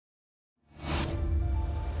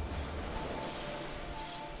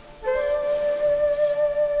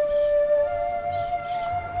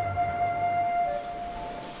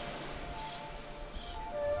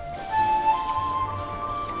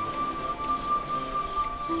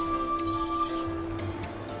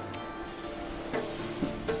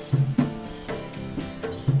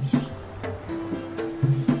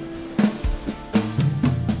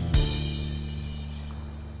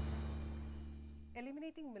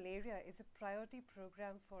malaria is a priority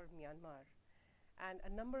program for Myanmar, and a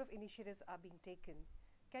number of initiatives are being taken.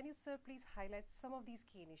 Can you, sir, please highlight some of these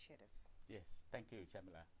key initiatives? Yes, thank you,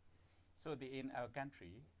 Shamila. So in our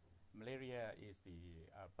country, malaria is the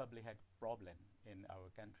public health problem in our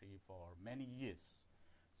country for many years.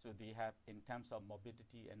 So they have, in terms of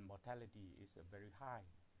morbidity and mortality, is very high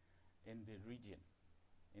in the region,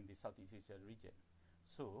 in the Southeast Asia region.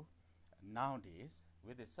 So nowadays,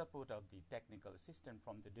 with the support of the technical assistance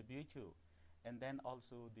from the WHO, and then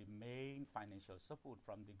also the main financial support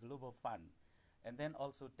from the Global Fund, and then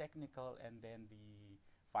also technical and then the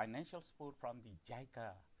financial support from the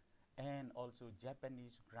JICA and also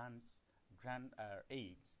Japanese grant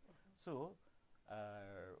aids. So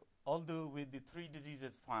although with the 3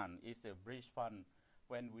 diseases fund is a bridge fund,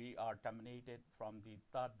 when we are terminated from the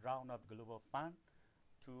 3rd round of Global Fund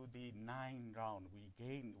to the 9th round,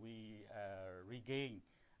 we regain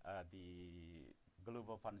the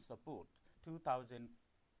Global Fund support.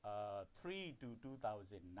 2003 to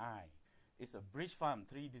 2009 is a bridge fund,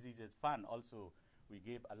 3 diseases fund. Also, we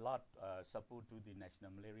gave a lot support to the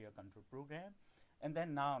National Malaria Control Program, and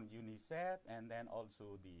then now UNICEF, and then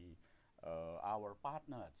also the our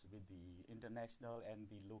partners with the international and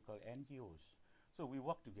the local NGOs. So we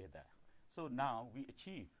work together. So now we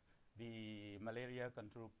achieve the malaria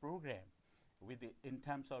control program with in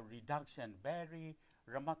terms of reduction, very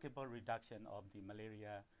remarkable reduction of the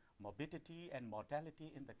malaria morbidity and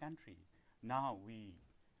mortality in the country. Now we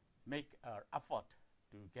make our effort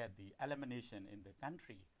to get the elimination in the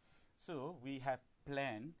country. So we have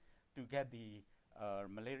planned to get the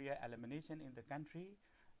malaria elimination in the country.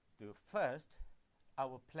 The first,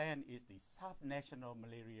 our plan is the sub-national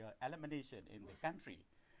malaria elimination in the country.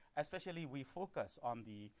 Especially we focus on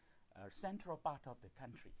the central part of the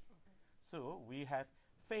country. So we have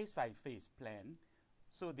phase-by-phase plan,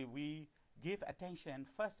 so that we give attention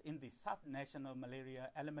first in the sub-national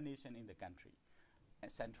malaria elimination in the country, a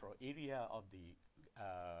central area of the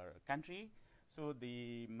country. So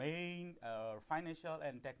the main financial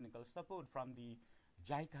and technical support from the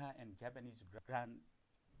JICA and Japanese grant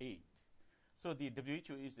aid. So the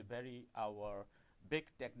WHO is our big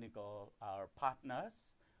technical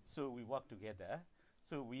partners. So we work together.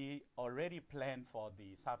 So we already planned for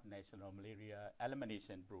the sub-national malaria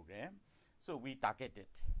elimination program. So we targeted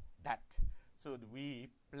that. So we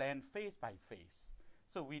plan phase by phase.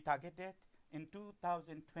 So we targeted in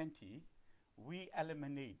 2020, we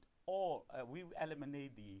eliminate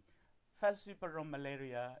the falciparum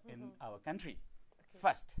malaria in our country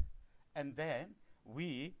first, and then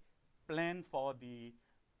we plan for the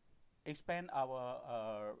expand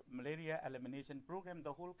our malaria elimination program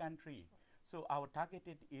the whole country. So our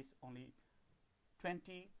targeted is only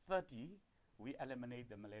 2030, we eliminate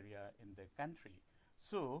the malaria in the country.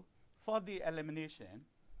 So for the elimination,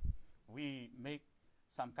 we make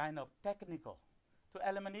some kind of technical. So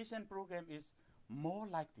elimination program is more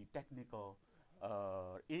like the technical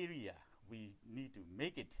area. We need to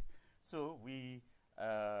make it. So we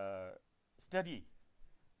study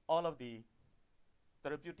all of the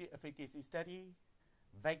therapeutic efficacy study,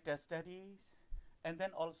 vector studies, and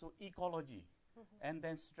then also ecology, and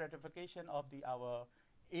then stratification of our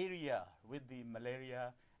area with the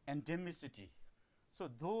malaria endemicity. So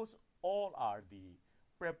those all are the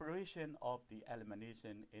preparation of the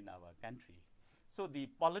elimination in our country. So the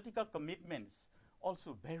political commitments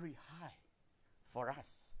also very high for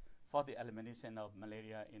us for the elimination of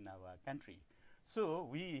malaria in our country. So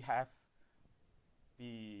we have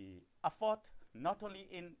the effort not only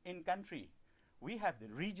in country, we have the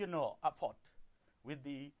regional effort with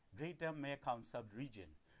the Greater Mekong sub-region.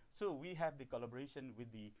 So we have the collaboration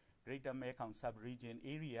with the Greater Mekong sub-region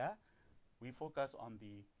area. We focus on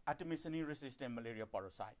the artemisinin-resistant malaria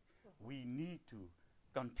parasite. We need to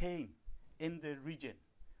contain in the region.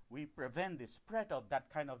 We prevent the spread of that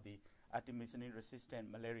kind of the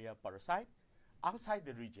artemisinin-resistant malaria parasite outside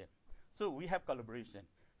the region. So we have collaboration.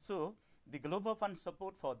 So the Global Fund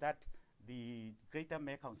support for that, the Greater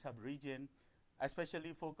Mekong sub-region,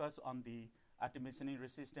 especially focus on the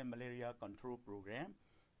artemisinin-resistant malaria control program,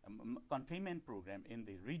 containment program in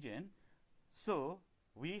the region. So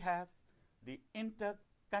we have the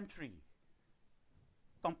inter-country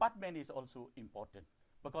compartment is also important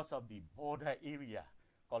because of the border area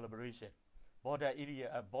collaboration.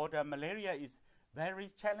 Border malaria is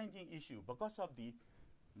very challenging issue because of the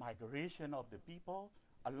migration of the people.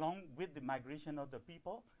 Along with the migration of the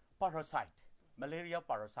people, malaria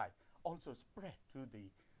parasite also spread to the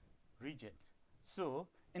region. So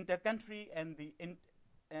inter-country and the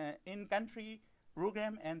in-country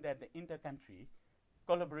program and that the inter-country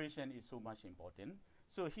collaboration is so much important.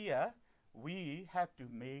 So here we have to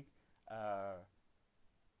make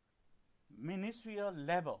ministerial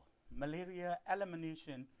level malaria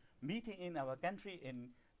elimination meeting in our country in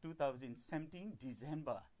 2017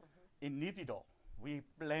 December in Naypyidaw. We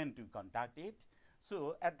plan to conduct it.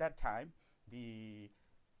 So at that time, the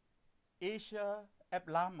Asia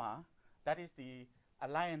Ablama, that is the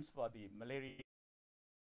Alliance for the Malaria